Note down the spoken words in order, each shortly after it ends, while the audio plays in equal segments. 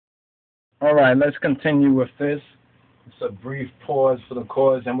All right, let's continue with this. It's a brief pause for the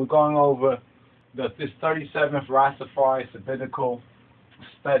cause, and we're going over this 37th Rastafari Sabbatical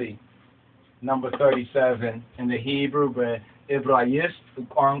study, number 37 in the Hebrew, Ibrayist,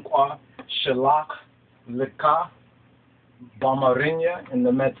 Uqankwa, Shalach Lecha, Bamarinya, in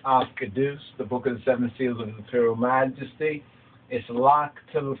the Met Af Kedus, the Book of the Seven Seals of His Imperial Majesty. It's Lak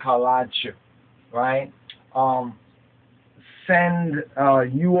Til Kalachu, right? Send,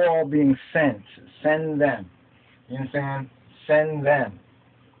 you all being sent, send them. You understand? Send them.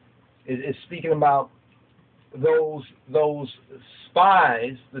 It's speaking about those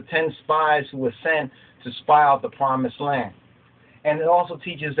spies, the 10 spies who were sent to spy out the promised land. And it also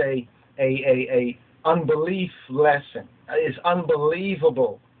teaches a unbelief lesson. It's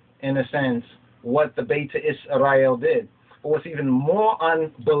unbelievable, in a sense, what the Beta Israel did. But what's even more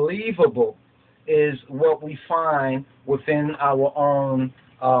unbelievable is what we find within our own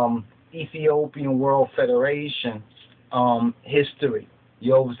Ethiopian World Federation history.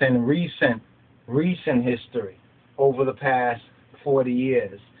 You understand, recent history over the past 40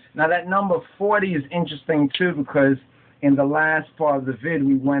 years. Now that number 40 is interesting too, because in the last part of the vid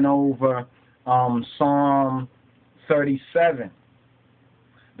we went over Psalm 37,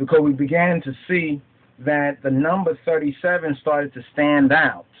 because we began to see that the number 37 started to stand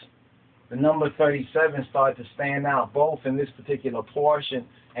out. The number 37 started to stand out both in this particular portion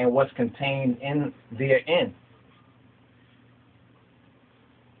and what's contained in therein.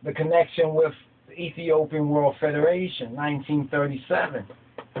 The connection with the Ethiopian World Federation, 1937,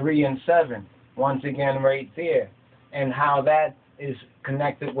 3 and 7, once again right there, and how that is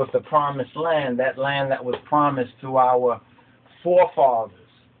connected with the promised land, that land that was promised to our forefathers,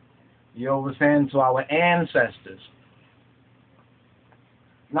 you understand, to our ancestors.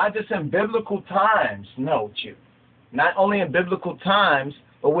 Not just in biblical times, note you. Not only in biblical times,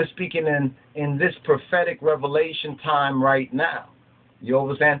 but we're speaking in this prophetic revelation time right now. You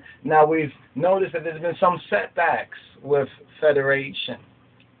understand? Now we've noticed that there's been some setbacks with Federation.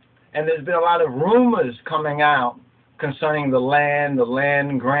 And there's been a lot of rumors coming out concerning the land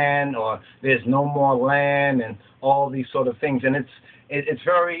grant, or there's no more land, and all these sort of things. And it's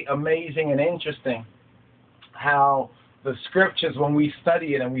very amazing and interesting how the scriptures, when we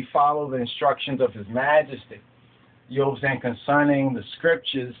study it and we follow the instructions of His Majesty, you understand, concerning the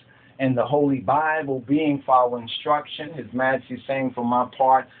scriptures and the Holy Bible being for our instruction. His Majesty is saying, for my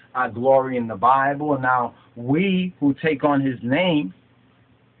part, I glory in the Bible. And now we who take on His name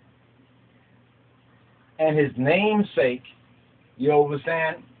and His namesake, you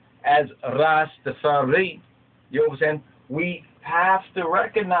understand, as Rastafari, you understand, we have to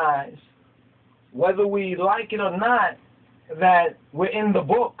recognize, whether we like it or not, that we're in the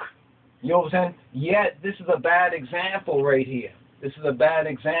book. You understand? Yet, this is a bad example right here. This is a bad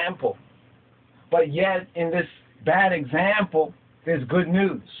example. But yet, in this bad example, there's good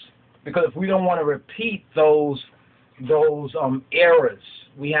news. Because if we don't want to repeat those errors,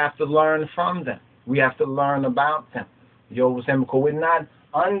 we have to learn from them. We have to learn about them. You understand? Because we're not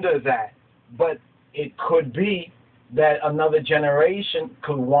under that. But it could be that another generation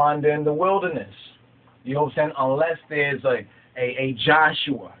could wander in the wilderness. You understand? Unless there's a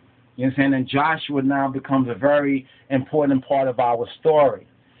Joshua. You understand? And Joshua now becomes a very important part of our story.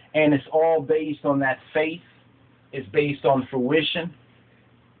 And it's all based on that faith. It's based on fruition.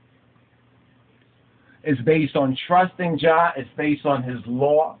 It's based on trusting Jah. It's based on His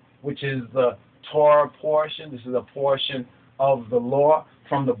law, which is the Torah portion. This is a portion of the law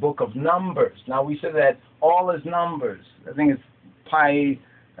from the book of Numbers. Now we said that all is Numbers. I think it's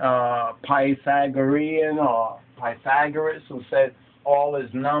Pythagorean or Pythagoras who said all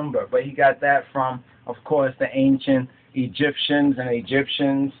is number, but he got that from, of course, the ancient Egyptians, and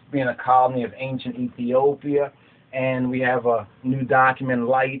Egyptians being a colony of ancient Ethiopia. And we have a new document,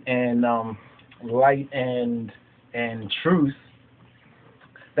 Light and Truth,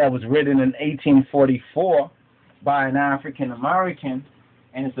 that was written in 1844 by an African American,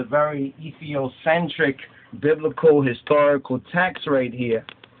 and it's a very Ethiocentric biblical historical text right here.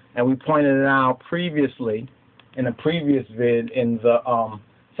 And we pointed it out previously in a previous vid in the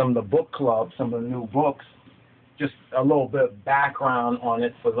some of the book clubs, some of the new books. Just a little bit of background on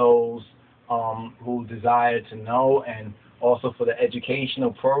it for those who desire to know, and also for the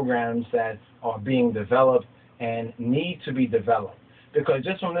educational programs that are being developed and need to be developed. Because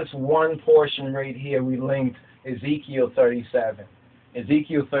just from this one portion right here, we linked Ezekiel 37.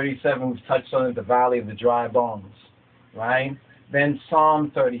 Ezekiel 37, we've touched on it, the Valley of the Dry Bones, right? Then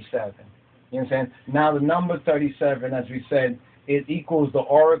Psalm 37. You understand? Now the number 37, as we said, it equals the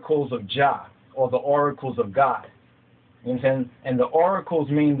oracles of Jah, or the oracles of God. You understand? And the oracles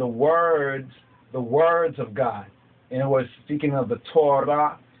mean the words of God. And it was speaking of the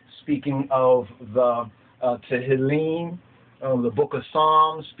Torah, speaking of the Tehillim, the book of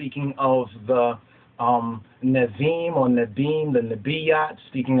Psalms, speaking of the Nevi'im or Nebim, the Nebiyat,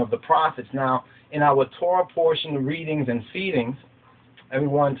 speaking of the prophets. Now, in our Torah portion readings and feedings,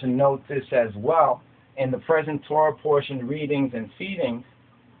 everyone to note this as well. In the present Torah portion readings and feedings,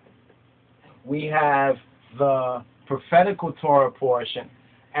 we have the prophetical Torah portion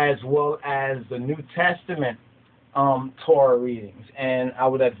as well as the New Testament Torah readings. And I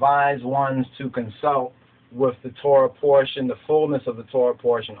would advise ones to consult with the Torah portion, the fullness of the Torah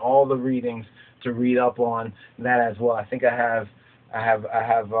portion, all the readings, to read up on that as well. I think I have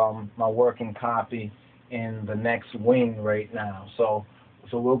my working copy in the next wing right now. So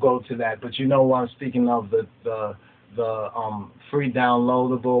we'll go to that. But you know what I'm speaking of, the free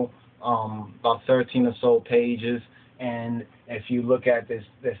downloadable, about 13 or so pages. And if you look at this,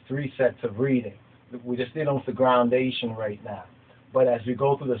 there's 3 sets of reading. We're just dealing with the groundation right now. But as we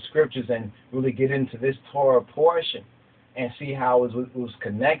go through the scriptures and really get into this Torah portion and see how it was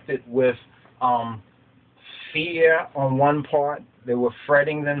connected with fear on one part, they were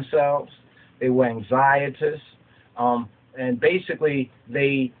fretting themselves, they were anxietous, and basically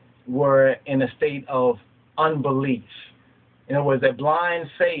they were in a state of unbelief. In other words, their blind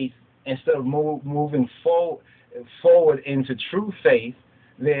faith, instead of moving forward into true faith,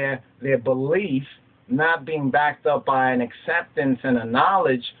 their belief, not being backed up by an acceptance and a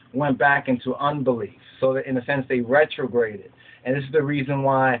knowledge, went back into unbelief. So that in a sense, they retrograded. And this is the reason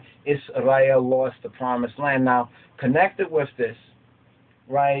why Israel lost the promised land. Now, connected with this,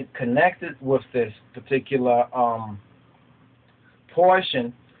 right, connected with this particular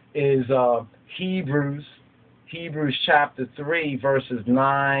portion is Hebrews chapter 3, verses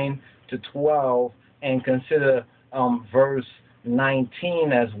 9 to 12, and consider verse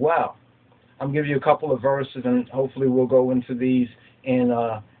 19 as well. I'm giving you a couple of verses, and hopefully we'll go into these in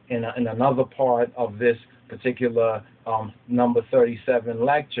another part of this particular number 37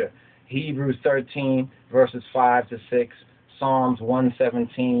 lecture. Hebrews 13, verses 5 to 6, Psalms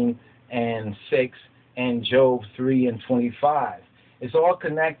 117 and 6, and Job 3 and 25. It's all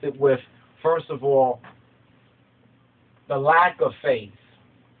connected with, first of all, the lack of faith.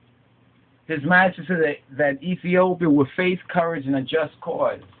 His Majesty said that Ethiopia, with faith, courage, and a just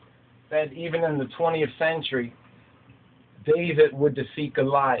cause, that even in the 20th century, David would defeat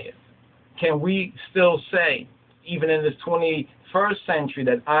Goliath. Can we still say, even in this 21st century,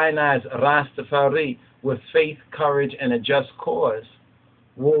 that I, as Rastafari, with faith, courage, and a just cause,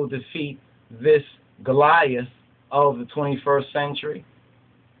 will defeat this Goliath of the 21st century?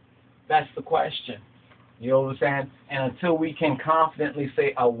 That's the question. You understand? And until we can confidently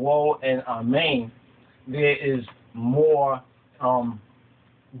say a woe and amen, there is more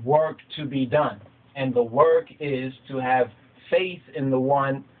work to be done. And the work is to have faith in the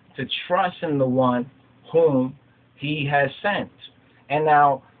one, to trust in the one whom he has sent. And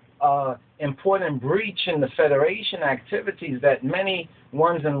now, important breach in the Federation activities that many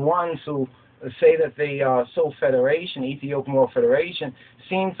ones and ones who say that they are so Federation, Ethiopian World Federation,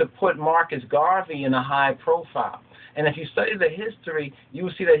 seem to put Marcus Garvey in a high profile. And if you study the history, you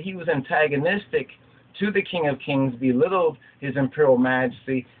will see that he was antagonistic to the King of Kings, belittled his Imperial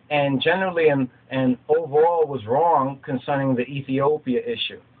Majesty, and generally and overall was wrong concerning the Ethiopia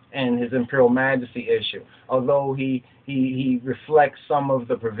issue and his Imperial Majesty issue, although he reflects some of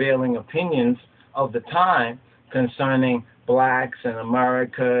the prevailing opinions of the time concerning blacks in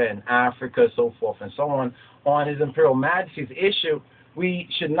America and Africa, so forth and so on. On his Imperial Majesty's issue, we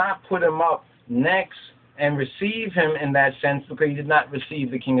should not put him up next and receive him in that sense, because he did not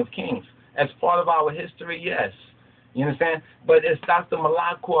receive the King of Kings. As part of our history, yes. You understand? But it's Dr.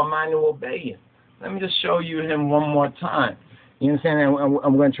 Malachi Emmanuel Bayan. Let me just show you him one more time. You understand? And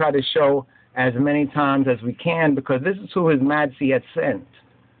I'm going to try to show as many times as we can, because this is who His Majesty had sent.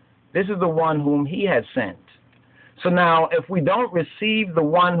 This is the one whom he had sent. So now, if we don't receive the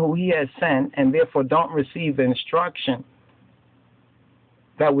one who he has sent, and therefore don't receive the instruction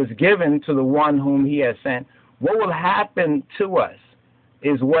that was given to the one whom he has sent, what will happen to us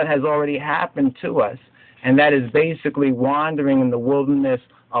is what has already happened to us, and that is basically wandering in the wilderness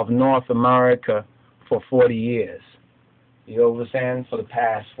of North America for 40 years. You understand? For the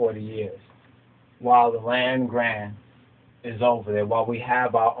past 40 years. While the land grant is over there, while we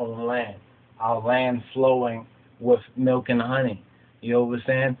have our own land, our land flowing with milk and honey. You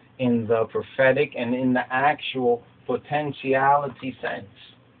understand? In the prophetic and in the actual potentiality sense.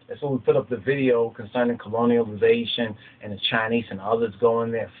 That's why we put up the video concerning colonialization and the Chinese and others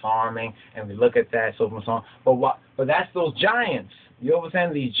going there farming, and we look at that, so on and so on. But that's those giants. You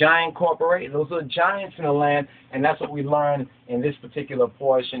understand? These giant corporations. Those are giants in the land, and that's what we learn in this particular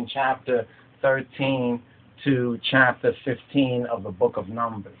portion, chapter 13 to chapter 15 of the book of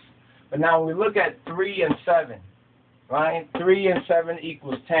Numbers. But now when we look at 3 and 7, right? 3 and 7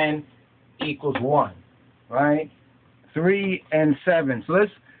 equals 10 equals 1, right? 3 and 7. So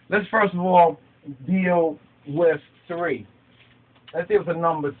let's first of all deal with 3. Let's deal with the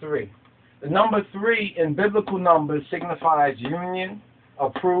number 3. The number 3 in biblical numbers signifies union,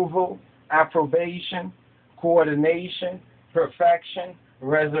 approval, approbation, coordination, perfection,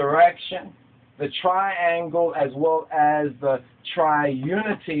 resurrection, the triangle, as well as the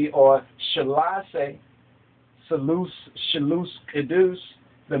triunity or shalase, shalus kedus,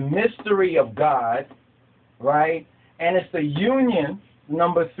 the mystery of God, right? And it's the union.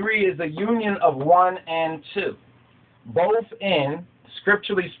 Number 3 is the union of 1 and 2, both in,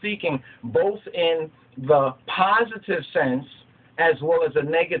 scripturally speaking, both in the positive sense as well as a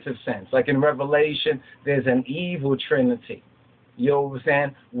negative sense. Like in Revelation, there's an evil trinity, you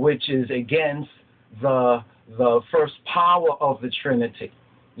understand, which is against the first power of the Trinity,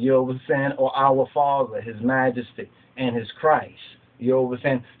 you understand, or our Father, His Majesty, and His Christ, you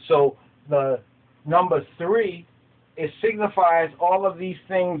understand. So the number 3, it signifies all of these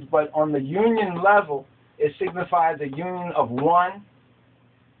things, but on the union level, it signifies the union of 1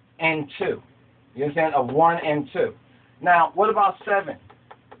 and 2. You understand? Of 1 and 2. Now, what about 7?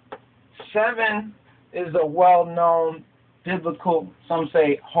 7 is a well-known biblical, some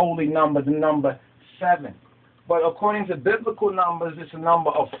say holy number, the number 7. But according to biblical numbers, it's a number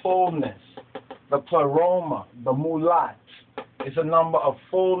of fullness, the pleroma, the mulat. It's a number of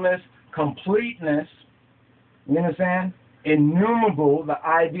fullness, completeness. You understand? Innumerable, the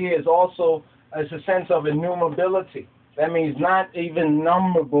idea is also, it's a sense of innumerability. That means not even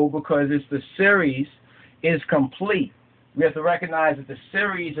numberable, because it's the series is complete. We have to recognize that the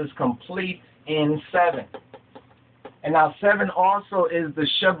series is complete in 7. And now 7 also is the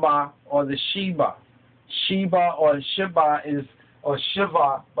Sheba or the Sheba. Sheba or Sheba is, or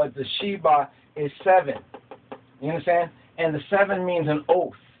Shiva, but the Sheba is 7. You understand? And the 7 means an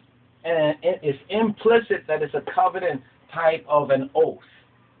oath. And it's implicit that it's a covenant type of an oath.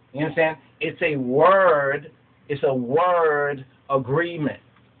 You understand? It's a word agreement.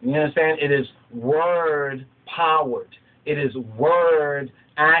 You understand? It is word powered. It is word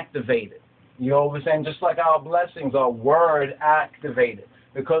activated. You understand? Just like our blessings are word activated.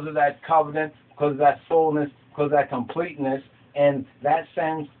 Because of that covenant, because of that fullness, because of that completeness, and that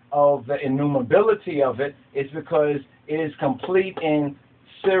sense of the innumerability of it is because it is complete in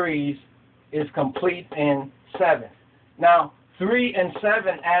series, is complete in 7. Now, 3 and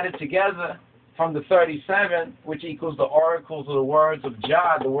 7 added together from the 37, which equals the oracles of the words of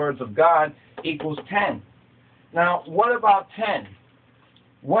JAH, the words of God, equals 10. Now, what about 10?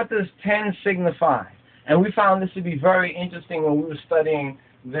 What does 10 signify? And we found this to be very interesting when we were studying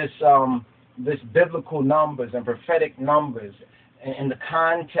this biblical numbers and prophetic numbers in the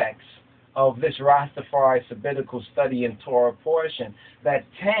context of this Rastafari sabbatical study in Torah portion, that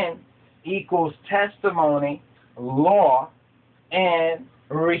 10 equals testimony, law, and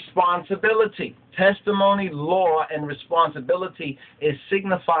responsibility. Testimony, law, and responsibility is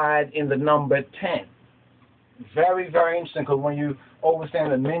signified in the number 10. Very, very interesting, because when you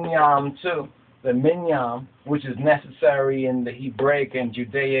understand the minyan too, the minyan, which is necessary in the Hebraic and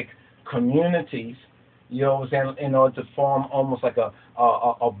Judaic communities, you understand, in order to form almost like a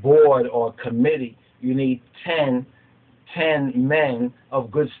board or a committee, you need 10 men of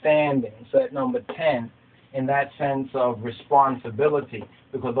good standing. So that number 10, in that sense of responsibility,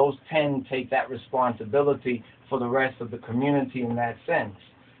 because those 10 take that responsibility for the rest of the community in that sense.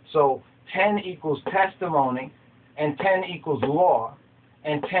 So 10 equals testimony, and 10 equals law,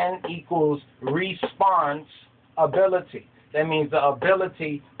 and 10 equals response ability. That means the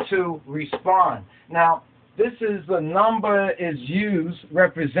ability to respond. Now, this is the number is used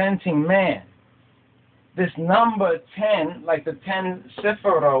representing man. This number 10, like the 10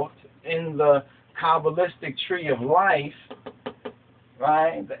 Sephiroth in the Kabbalistic tree of life,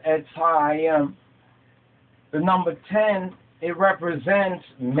 right, the Etz HaYim, the number 10, it represents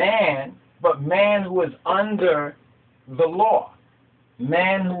man, but man who is under the law.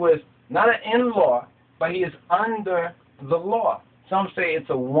 Man who is not an in-law, but he is under the law. Some say it's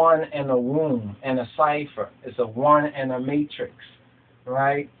a 1 and a womb and a cipher. It's a 1 and a matrix,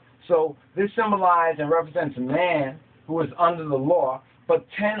 right? So this symbolizes and represents man who is under the law, but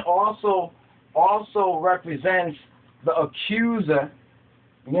 10 also represents the accuser.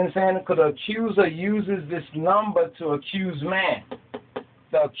 You understand? Because the accuser uses this number to accuse man.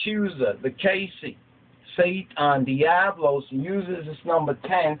 The accuser, the Casey. Satan, Diablos, uses this number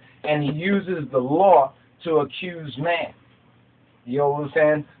 10, and he uses the law to accuse man. You know what I'm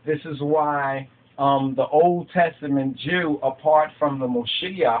saying? This is why the Old Testament Jew, apart from the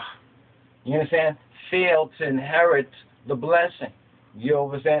Moshiach, you understand, failed to inherit the blessing. You know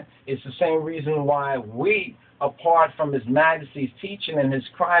what I'm saying? It's the same reason why we, apart from His Majesty's teaching and His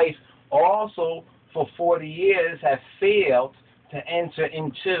Christ, also for 40 years have failed to enter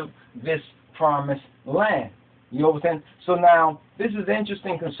into this promised land. You know what I'm saying? So now, this is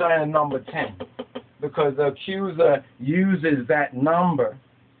interesting concerning number 10, because the accuser uses that number,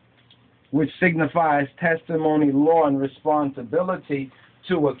 which signifies testimony, law, and responsibility,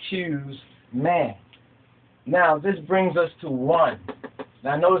 to accuse man. Now, this brings us to 1.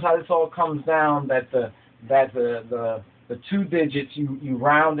 Now, notice how this all comes down, that the 2 digits, you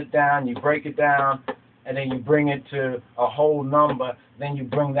round it down, you break it down, and then you bring it to a whole number. Then you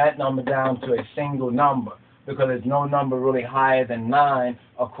bring that number down to a single number, because there's no number really higher than 9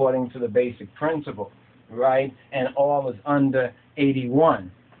 according to the basic principle, right? And all is under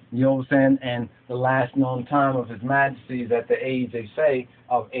 81. You know what I'm saying? And the last known time of His Majesty is at the age, they say,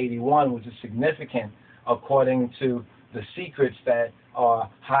 of 81, which is significant according to the secrets that are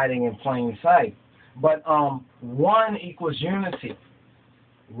hiding in plain sight. But 1 equals unity.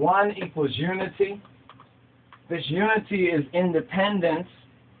 1 equals unity. This unity is independence.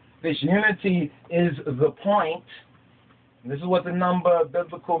 This unity is the point. This is what the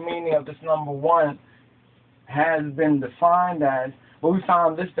biblical meaning of this number 1 has been defined as. But we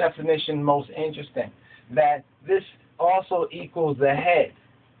found this definition most interesting, that this also equals the head.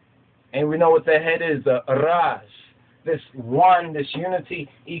 And we know what the head is, the Ras. This 1, this unity,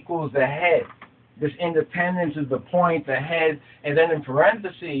 equals the head. This independence is the point, the head. And then in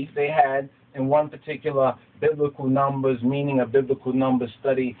parentheses, they had, in one particular biblical numbers, meaning a biblical number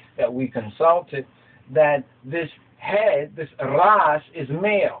study that we consulted, that this head, this Ras, is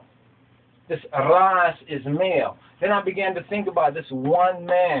male. This Ras is male. Then I began to think about this one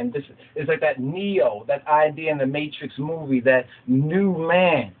man. This is like that Neo, that idea in the Matrix movie, that new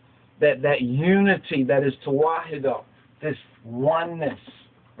man, that unity that is Tawahido, this oneness,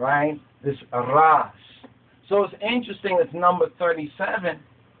 right? This Ras. So it's interesting, it's number 37,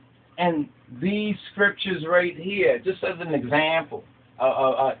 and these scriptures right here, just as an example,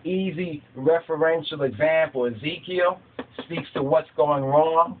 an easy referential example, Ezekiel speaks to what's going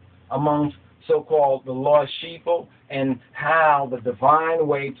wrong amongst so-called the lost sheeple and how the divine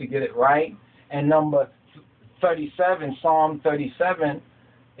way to get it right. And number 37, Psalm 37,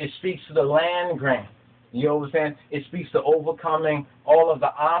 it speaks to the land grant. You know what I'm saying? It speaks to overcoming all of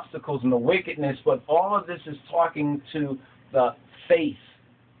the obstacles and the wickedness, but all of this is talking to the faith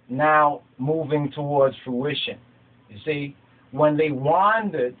now moving towards fruition. You see, when they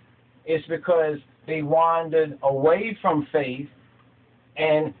wandered, it's because they wandered away from faith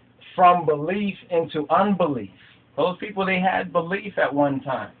and from belief into unbelief. Those people, they had belief at one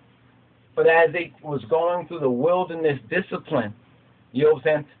time. But as they was going through the wilderness discipline, you know what I'm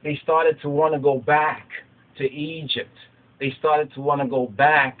saying, they started to want to go back to Egypt. They started to want to go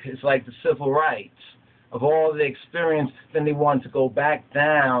back. It's like the civil rights of all the experience. Then they wanted to go back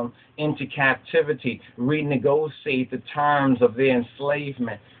down into captivity, renegotiate the terms of their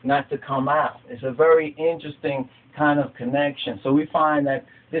enslavement, not to come out. It's a very interesting kind of connection. So we find that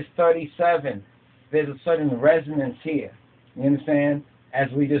this 37, there's a certain resonance here. You understand? As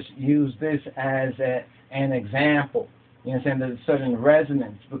we just use this as an example. You understand? There's a certain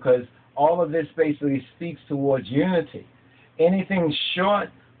resonance because all of this basically speaks towards unity. Anything short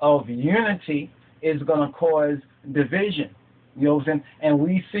of unity is going to cause division. You know what I'm saying? And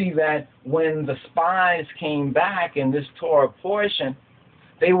we see that when the spies came back in this Torah portion,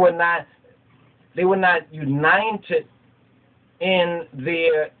 they were not united in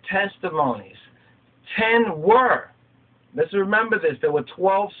their testimonies. 10 were. Let's remember this. There were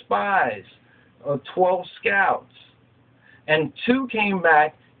 12 spies or 12 scouts. And 2 came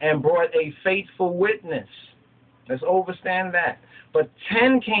back and brought a faithful witness. Let's understand that. But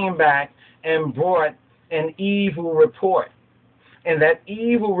 10 came back and brought an evil report. And that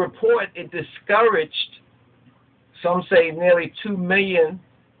evil report, it discouraged, some say nearly 2 million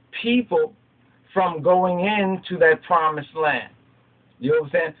people from going into that promised land. You know what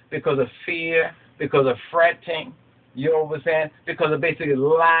I'm saying? Because of fear, because of fretting, you know what I'm saying? Because of basically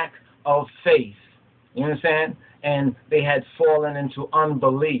lack of faith. You understand? And they had fallen into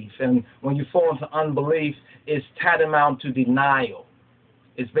unbelief. And when you fall into unbelief, it's tantamount to denial.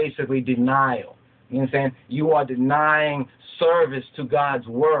 It's basically denial. You understand? You are denying service to God's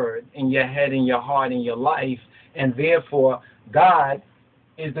word in your head, in your heart, in your life. And therefore, God,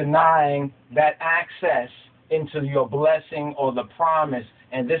 is denying that access into your blessing or the promise.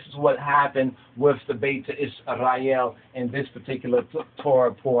 And this is what happened with the Beit Israel in this particular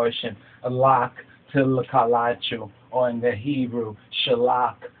Torah portion. Lach tilkalachu, or in the Hebrew,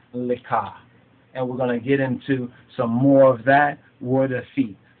 Shlach Lecha. And we're going to get into some more of that word of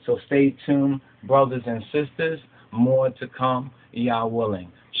feet. So stay tuned, brothers and sisters. More to come, Yah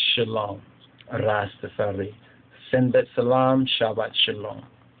willing. Shalom. Rastafari. Send that salam. Shabbat shalom.